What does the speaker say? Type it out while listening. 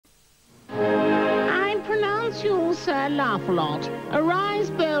Bless you, sir, laugh a lot.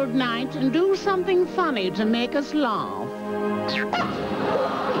 Arise, bold knight, and do something funny to make us laugh.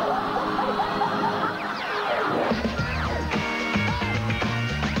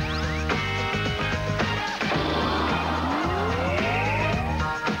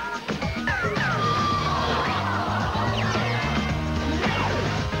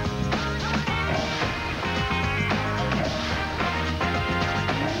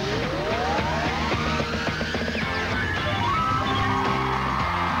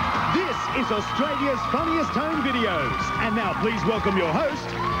 It's Australia's funniest home videos. And now please welcome your host,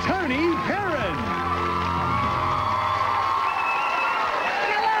 Toni Pearen.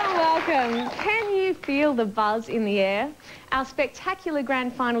 Hello, welcome. Can you feel the buzz in the air? Our spectacular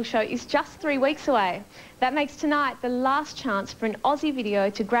grand final show is just 3 weeks away. That makes tonight the last chance for an Aussie video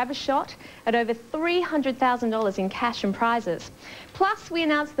to grab a shot at over $300,000 in cash and prizes. Plus, we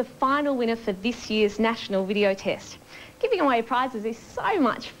announced the final winner for this year's national video test. Giving away prizes is so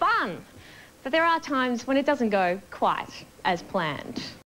much fun. But there are times when it doesn't go quite as planned.